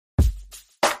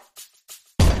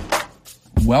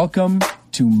Welcome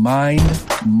to Mind,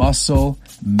 Muscle,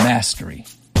 Mastery.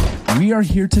 We are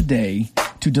here today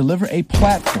to deliver a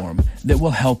platform that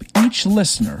will help each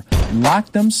listener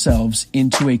lock themselves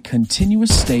into a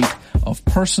continuous state of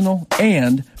personal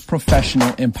and professional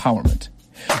empowerment.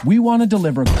 We want to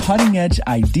deliver cutting-edge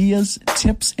ideas,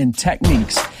 tips, and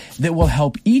techniques that will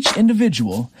help each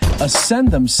individual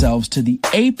ascend themselves to the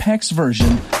apex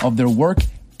version of their work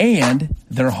and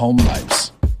their home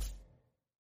lives.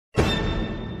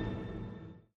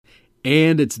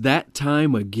 And it's that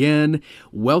time again.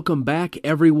 Welcome back,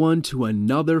 everyone, to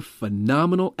another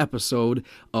phenomenal episode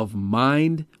of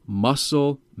Mind,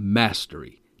 Muscle,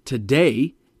 Mastery.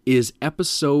 Today is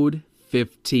episode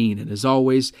 15, and as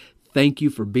always, thank you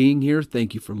for being here.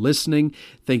 Thank you for listening.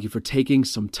 Thank you for taking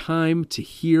some time to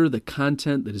hear the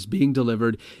content that is being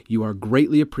delivered. You are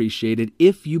greatly appreciated.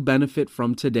 If you benefit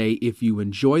from today, if you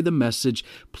enjoy the message,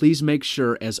 please make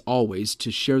sure, as always,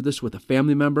 to share this with a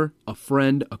family member, a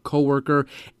friend, a coworker,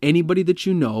 anybody that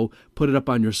you know. Put it up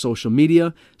on your social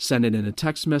media, send it in a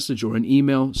text message or an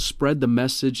email. Spread the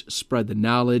message, spread the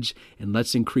knowledge, and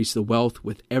let's increase the wealth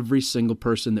with every single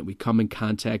person that we come in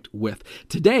contact with.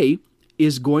 Today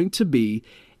is going to be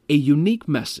a unique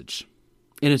message,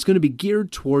 and it's going to be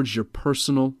geared towards your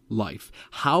personal life,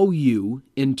 how you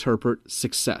interpret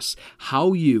success,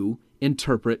 how you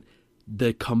interpret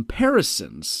the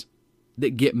comparisons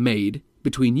that get made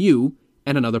between you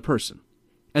and another person,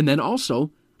 and then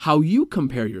also how you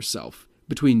compare yourself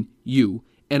between you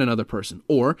and another person,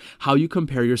 or how you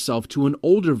compare yourself to an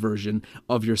older version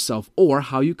of yourself, or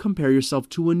how you compare yourself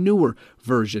to a newer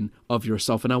version of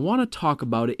yourself. And I want to talk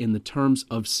about it in the terms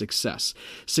of success.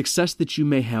 Success that you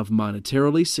may have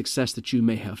monetarily, success that you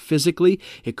may have physically.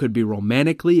 It could be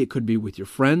romantically, it could be with your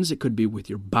friends, it could be with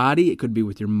your body, it could be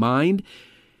with your mind.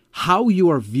 How you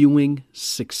are viewing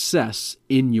success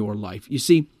in your life. You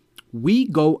see, we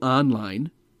go online,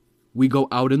 we go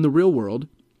out in the real world,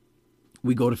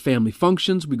 we go to family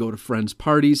functions, we go to friends'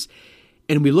 parties,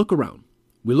 and we look around.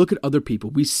 We look at other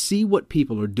people. We see what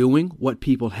people are doing, what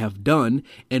people have done,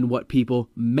 and what people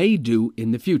may do in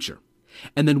the future.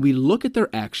 And then we look at their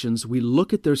actions, we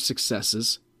look at their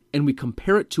successes, and we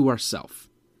compare it to ourselves.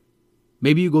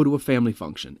 Maybe you go to a family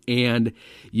function and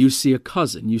you see a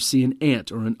cousin, you see an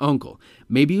aunt or an uncle.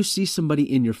 Maybe you see somebody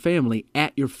in your family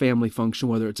at your family function,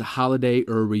 whether it's a holiday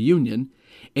or a reunion,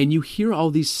 and you hear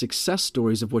all these success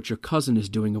stories of what your cousin is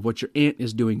doing, of what your aunt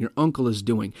is doing, your uncle is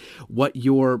doing, what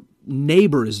your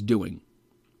neighbor is doing.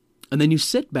 And then you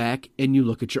sit back and you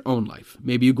look at your own life.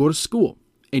 Maybe you go to school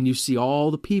and you see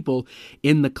all the people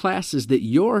in the classes that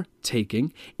you're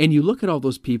taking, and you look at all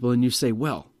those people and you say,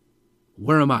 well,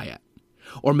 where am I at?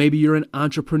 Or maybe you're an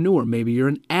entrepreneur, maybe you're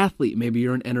an athlete, maybe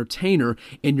you're an entertainer,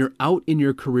 and you're out in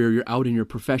your career, you're out in your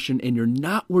profession, and you're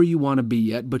not where you want to be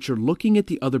yet, but you're looking at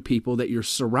the other people that you're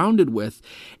surrounded with,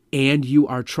 and you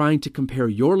are trying to compare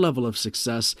your level of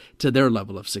success to their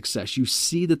level of success. You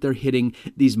see that they're hitting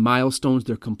these milestones,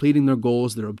 they're completing their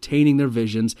goals, they're obtaining their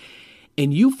visions,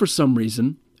 and you, for some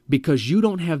reason, because you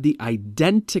don't have the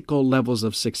identical levels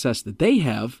of success that they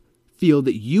have, feel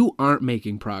that you aren't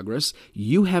making progress,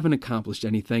 you haven't accomplished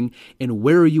anything, and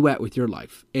where are you at with your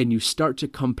life? And you start to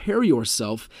compare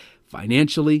yourself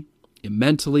financially,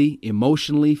 mentally,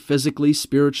 emotionally, physically,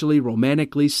 spiritually,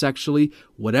 romantically, sexually,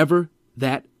 whatever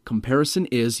that comparison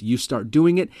is, you start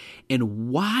doing it. And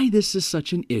why this is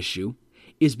such an issue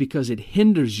is because it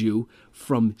hinders you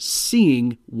from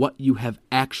seeing what you have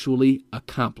actually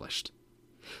accomplished.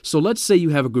 So let's say you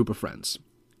have a group of friends,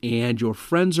 and your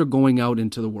friends are going out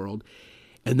into the world,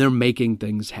 and they're making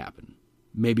things happen.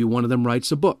 Maybe one of them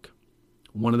writes a book.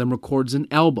 One of them records an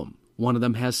album. One of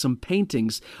them has some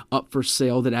paintings up for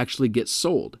sale that actually get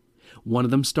sold. One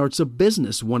of them starts a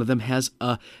business. One of them has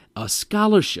a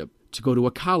scholarship to go to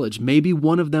a college. Maybe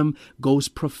one of them goes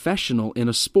professional in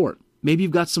a sport. Maybe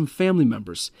you've got some family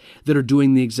members that are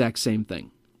doing the exact same thing.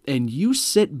 And you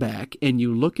sit back and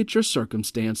you look at your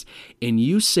circumstance and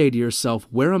you say to yourself,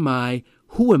 where am I?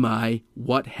 Who am I?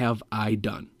 What have I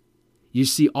done? You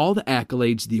see all the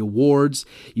accolades, the awards,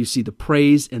 you see the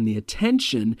praise and the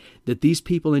attention that these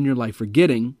people in your life are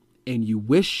getting, and you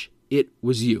wish it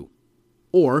was you.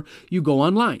 Or you go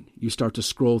online, you start to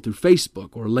scroll through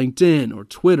Facebook or LinkedIn or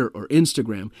Twitter or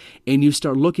Instagram, and you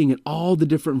start looking at all the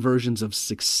different versions of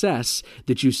success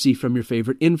that you see from your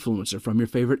favorite influencer, from your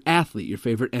favorite athlete, your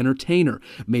favorite entertainer.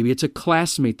 Maybe it's a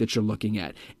classmate that you're looking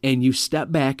at, and you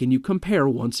step back and you compare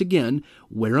once again,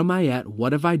 where am I at?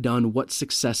 What have I done? What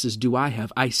successes do I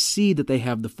have? I see that they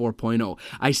have the 4.0.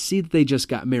 I see that they just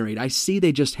got married. I see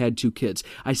they just had 2 kids.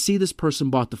 I see this person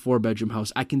bought the 4-bedroom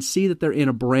house. I can see that they're in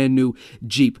a brand new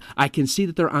Jeep. I can see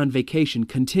that they're on vacation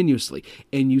continuously.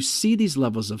 And you see these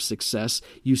levels of success.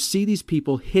 You see these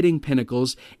people hitting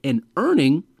pinnacles and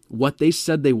earning what they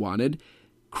said they wanted,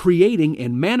 creating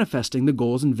and manifesting the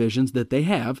goals and visions that they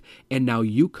have. And now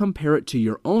you compare it to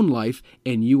your own life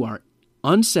and you are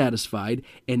unsatisfied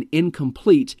and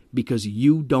incomplete because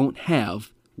you don't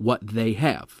have what they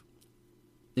have.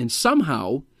 And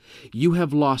somehow you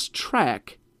have lost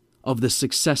track of the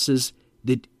successes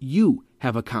that you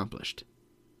have accomplished.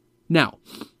 Now,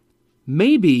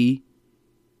 maybe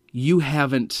you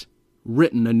haven't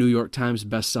written a New York Times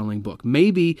best-selling book.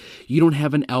 Maybe you don't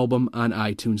have an album on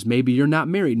iTunes. Maybe you're not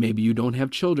married. Maybe you don't have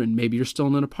children. Maybe you're still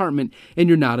in an apartment and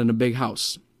you're not in a big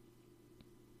house.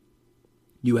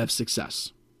 You have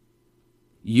success.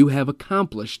 You have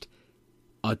accomplished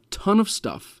a ton of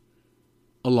stuff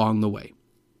along the way.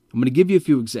 I'm going to give you a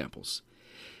few examples.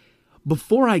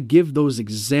 Before I give those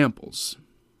examples,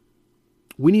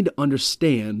 we need to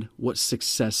understand what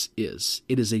success is.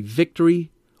 It is a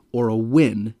victory or a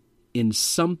win in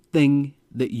something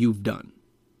that you've done.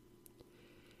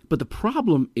 But the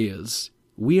problem is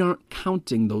we aren't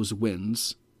counting those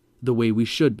wins the way we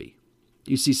should be.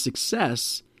 You see,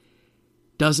 success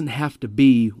doesn't have to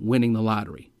be winning the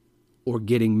lottery or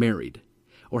getting married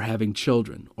or having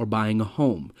children or buying a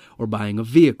home or buying a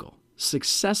vehicle.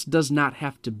 Success does not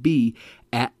have to be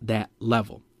at that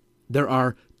level. There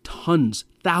are tons,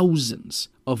 thousands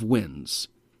of wins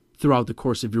throughout the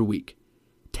course of your week,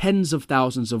 tens of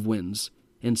thousands of wins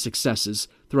and successes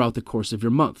throughout the course of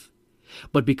your month.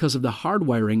 But because of the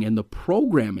hardwiring and the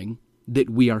programming that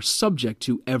we are subject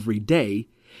to every day,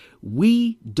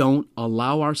 we don't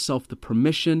allow ourselves the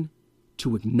permission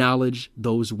to acknowledge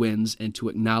those wins and to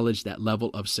acknowledge that level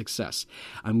of success.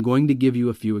 I'm going to give you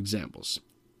a few examples.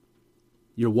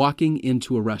 You're walking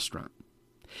into a restaurant,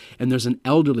 and there's an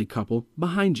elderly couple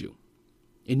behind you,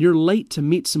 and you're late to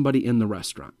meet somebody in the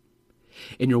restaurant.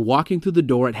 And you're walking through the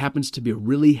door. It happens to be a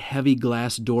really heavy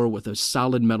glass door with a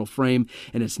solid metal frame,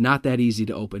 and it's not that easy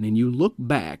to open. And you look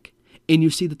back, and you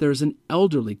see that there's an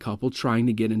elderly couple trying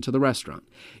to get into the restaurant.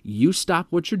 You stop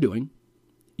what you're doing,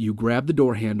 you grab the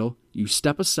door handle, you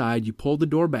step aside, you pull the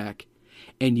door back,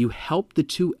 and you help the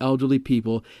two elderly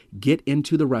people get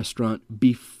into the restaurant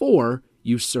before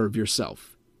you serve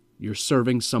yourself. You're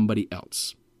serving somebody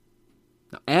else.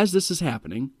 Now, as this is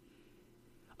happening,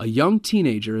 a young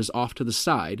teenager is off to the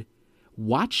side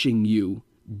watching you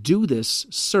do this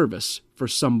service for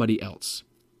somebody else.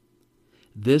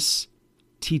 This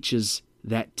teaches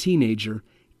that teenager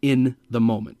in the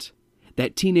moment.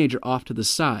 That teenager off to the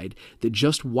side that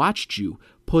just watched you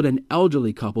put an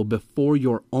elderly couple before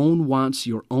your own wants,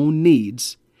 your own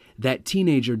needs. That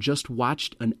teenager just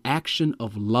watched an action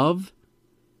of love,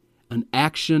 an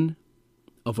action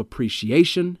of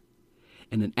appreciation,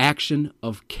 and an action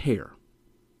of care.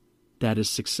 That is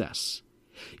success.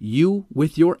 You,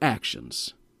 with your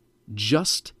actions,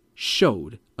 just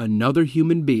showed another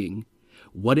human being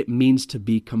what it means to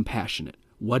be compassionate,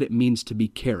 what it means to be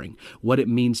caring, what it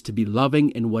means to be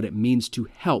loving, and what it means to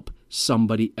help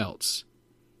somebody else.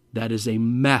 That is a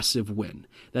massive win.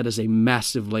 That is a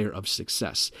massive layer of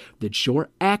success. That your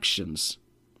actions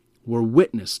were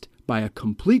witnessed by a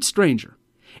complete stranger,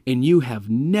 and you have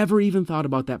never even thought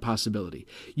about that possibility.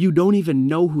 You don't even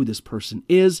know who this person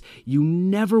is. You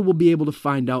never will be able to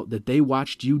find out that they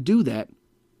watched you do that,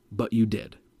 but you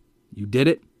did. You did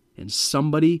it, and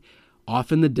somebody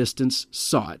off in the distance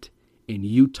saw it, and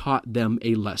you taught them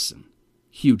a lesson.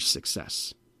 Huge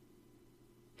success.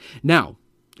 Now,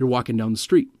 you're walking down the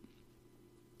street,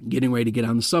 getting ready to get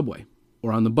on the subway,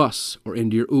 or on the bus, or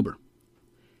into your Uber.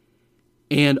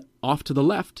 And off to the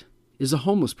left is a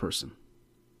homeless person.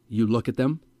 You look at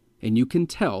them, and you can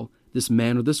tell this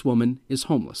man or this woman is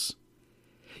homeless.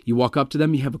 You walk up to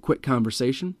them, you have a quick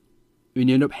conversation, and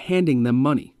you end up handing them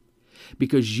money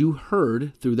because you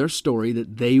heard through their story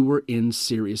that they were in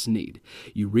serious need.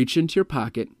 You reach into your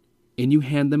pocket, and you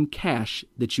hand them cash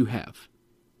that you have.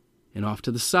 And off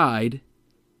to the side,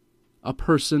 a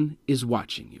person is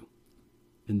watching you.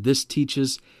 And this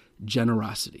teaches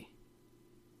generosity.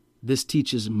 This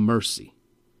teaches mercy.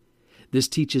 This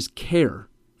teaches care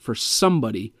for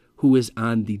somebody who is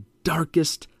on the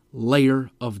darkest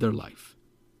layer of their life.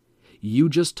 You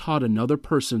just taught another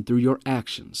person through your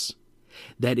actions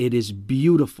that it is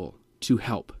beautiful to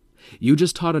help. You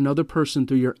just taught another person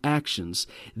through your actions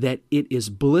that it is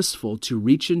blissful to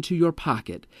reach into your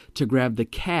pocket to grab the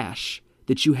cash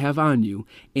that you have on you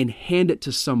and hand it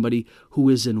to somebody who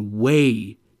is in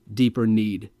way deeper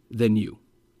need than you.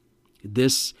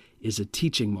 This is a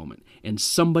teaching moment, and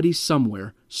somebody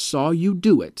somewhere saw you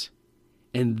do it,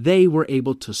 and they were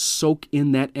able to soak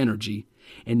in that energy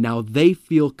and now they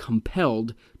feel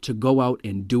compelled to go out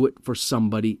and do it for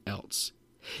somebody else.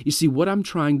 You see, what I'm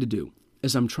trying to do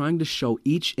is I'm trying to show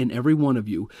each and every one of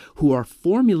you who are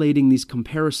formulating these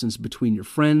comparisons between your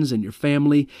friends and your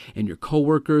family and your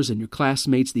coworkers and your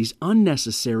classmates, these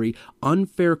unnecessary,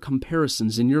 unfair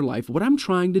comparisons in your life. What I'm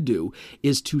trying to do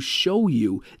is to show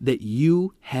you that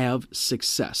you have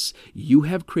success. You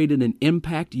have created an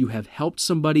impact. You have helped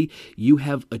somebody. You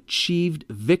have achieved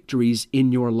victories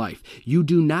in your life. You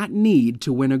do not need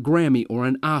to win a Grammy or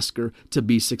an Oscar to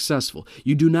be successful.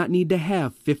 You do not need to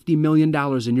have $50 million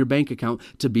in your bank account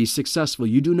to be successful.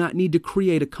 You do not need to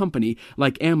create a company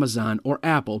like Amazon or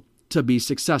Apple to be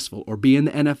successful, or be in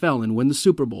the NFL and win the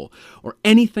Super Bowl, or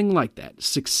anything like that.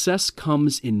 Success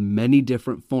comes in many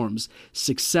different forms.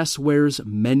 Success wears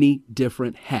many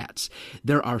different hats.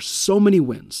 There are so many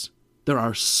wins. There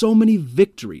are so many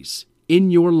victories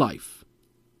in your life.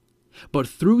 But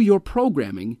through your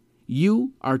programming,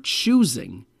 you are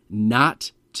choosing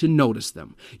not to notice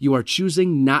them. You are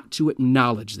choosing not to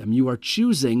acknowledge them. You are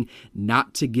choosing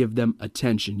not to give them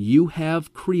attention. You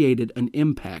have created an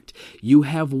impact. You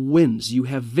have wins. You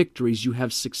have victories. You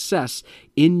have success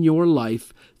in your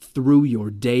life through your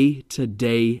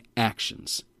day-to-day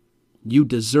actions. You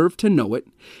deserve to know it.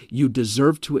 You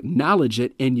deserve to acknowledge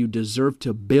it, and you deserve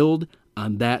to build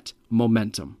on that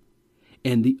momentum.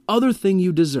 And the other thing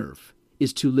you deserve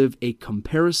is to live a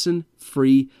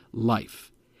comparison-free life.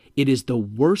 It is the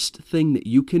worst thing that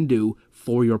you can do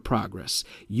for your progress.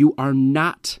 You are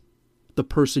not the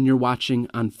person you're watching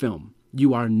on film.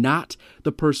 You are not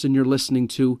the person you're listening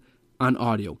to on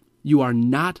audio. You are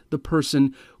not the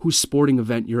person whose sporting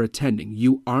event you're attending.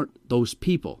 You aren't those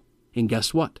people. And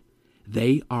guess what?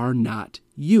 They are not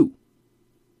you.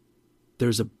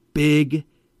 There's a big,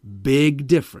 big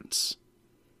difference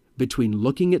between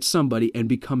looking at somebody and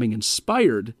becoming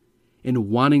inspired and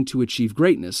wanting to achieve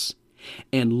greatness,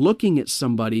 and looking at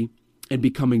somebody and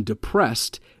becoming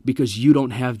depressed because you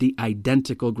don't have the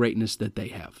identical greatness that they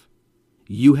have.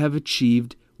 You have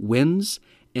achieved wins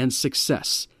and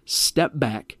success. Step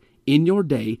back in your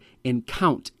day and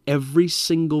count every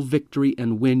single victory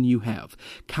and win you have.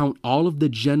 Count all of the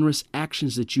generous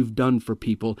actions that you've done for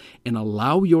people and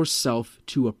allow yourself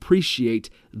to appreciate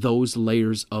those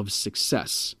layers of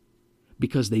success,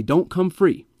 because they don't come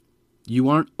free. You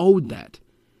aren't owed that.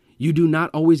 You do not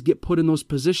always get put in those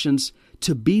positions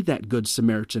to be that good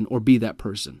Samaritan or be that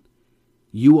person.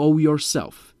 You owe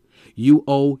yourself. You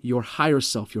owe your higher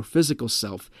self, your physical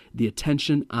self, the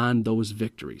attention on those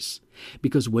victories.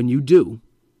 Because when you do,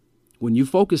 when you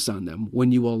focus on them,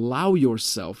 when you allow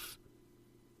yourself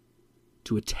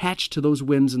to attach to those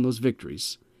wins and those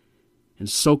victories and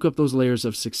soak up those layers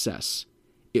of success,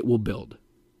 it will build.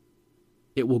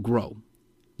 It will grow.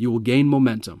 You will gain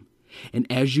momentum.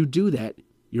 And as you do that,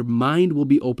 your mind will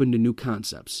be open to new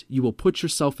concepts. You will put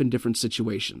yourself in different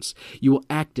situations. You will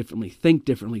act differently, think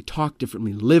differently, talk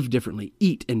differently, live differently,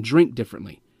 eat and drink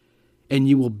differently. And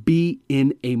you will be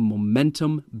in a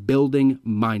momentum-building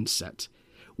mindset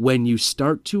when you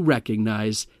start to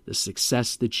recognize the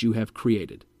success that you have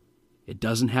created. It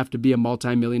doesn't have to be a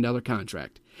multi-million-dollar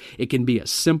contract. It can be as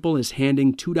simple as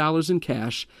handing $2 in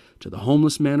cash to the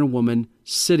homeless man or woman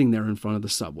sitting there in front of the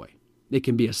subway. It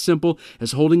can be as simple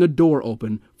as holding a door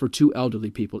open for two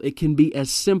elderly people. It can be as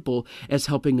simple as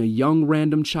helping a young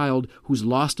random child who's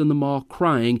lost in the mall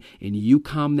crying, and you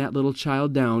calm that little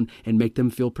child down and make them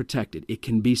feel protected. It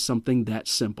can be something that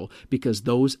simple, because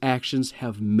those actions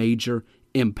have major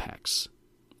impacts.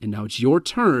 And now it's your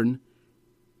turn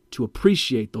to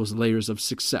appreciate those layers of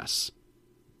success.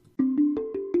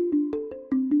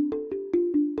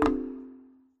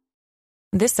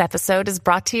 This episode is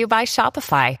brought to you by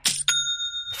Shopify.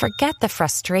 Forget the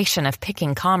frustration of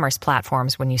picking commerce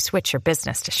platforms when you switch your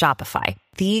business to Shopify,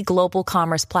 the global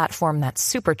commerce platform that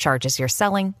supercharges your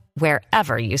selling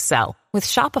wherever you sell. With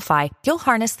Shopify, you'll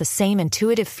harness the same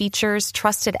intuitive features,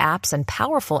 trusted apps, and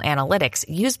powerful analytics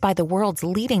used by the world's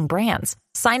leading brands.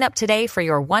 Sign up today for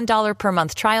your $1 per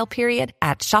month trial period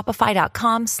at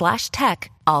shopify.com/tech,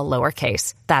 all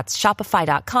lowercase. That's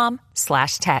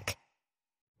shopify.com/tech.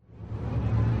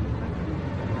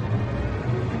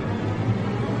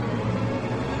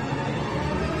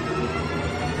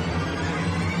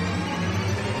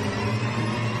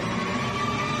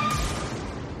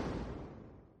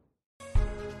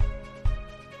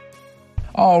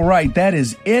 All right, that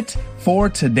is it for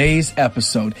today's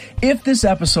episode. If this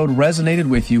episode resonated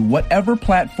with you, whatever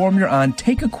platform you're on,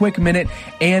 take a quick minute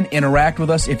and interact with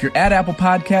us. If you're at Apple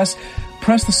Podcasts,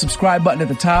 press the subscribe button at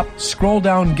the top, scroll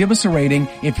down, give us a rating.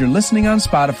 If you're listening on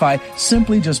Spotify,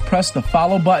 simply just press the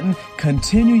follow button.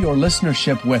 Continue your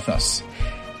listenership with us.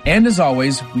 And as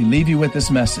always, we leave you with this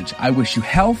message. I wish you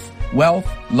health, wealth,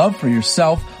 love for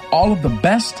yourself, all of the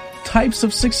best types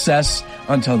of success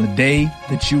until the day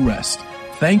that you rest.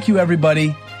 Thank you,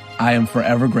 everybody. I am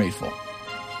forever grateful.